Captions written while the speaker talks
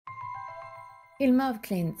Hilma of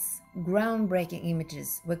Klint's groundbreaking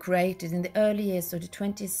images were created in the early years of the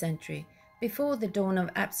 20th century, before the dawn of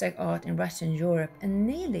abstract art in Russian Europe and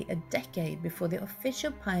nearly a decade before the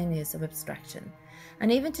official pioneers of abstraction.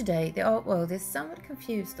 And even today, the art world is somewhat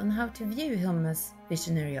confused on how to view Hilma's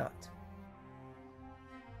visionary art.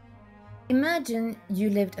 Imagine you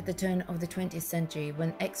lived at the turn of the 20th century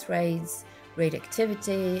when X-rays,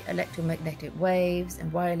 radioactivity, electromagnetic waves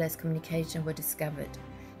and wireless communication were discovered.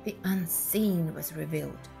 The unseen was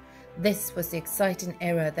revealed. This was the exciting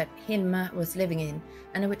era that Hilma was living in,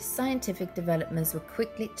 and in which scientific developments were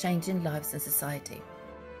quickly changing lives and society.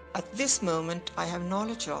 At this moment I have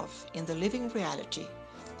knowledge of, in the living reality,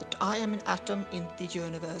 that I am an atom in the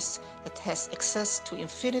universe that has access to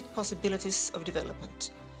infinite possibilities of development.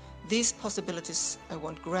 These possibilities I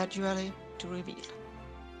want gradually to reveal.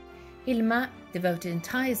 Hilma devoted an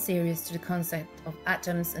entire series to the concept of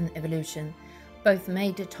atoms and evolution, both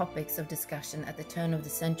major topics of discussion at the turn of the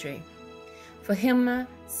century. For Hilma,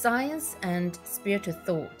 science and spiritual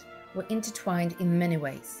thought were intertwined in many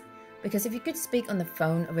ways, because if you could speak on the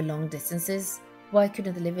phone over long distances, why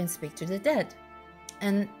couldn't the living speak to the dead?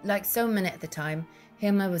 And like so many at the time,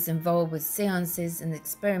 Hilma was involved with seances and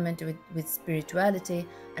experimented with spirituality,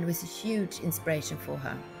 and was a huge inspiration for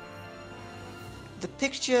her. The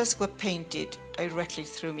pictures were painted directly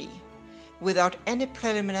through me, without any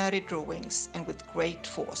preliminary drawings and with great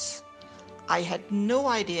force. I had no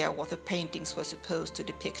idea what the paintings were supposed to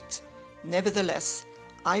depict. Nevertheless,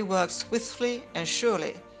 I worked swiftly and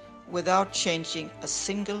surely, without changing a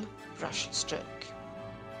single brush stroke.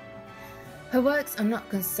 Her works are not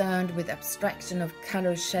concerned with abstraction of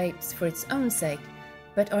color shapes for its own sake,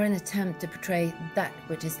 but are an attempt to portray that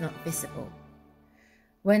which is not visible.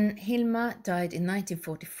 When Hilma died in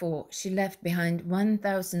 1944, she left behind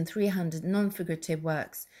 1,300 non-figurative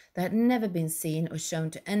works that had never been seen or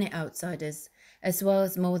shown to any outsiders, as well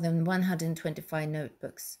as more than 125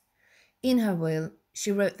 notebooks. In her will,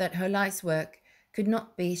 she wrote that her life's work could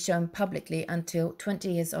not be shown publicly until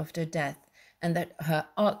 20 years after her death, and that her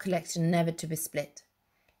art collection never to be split.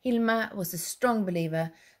 Hilma was a strong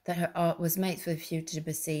believer that her art was made for the future to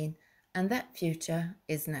be seen, and that future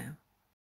is now.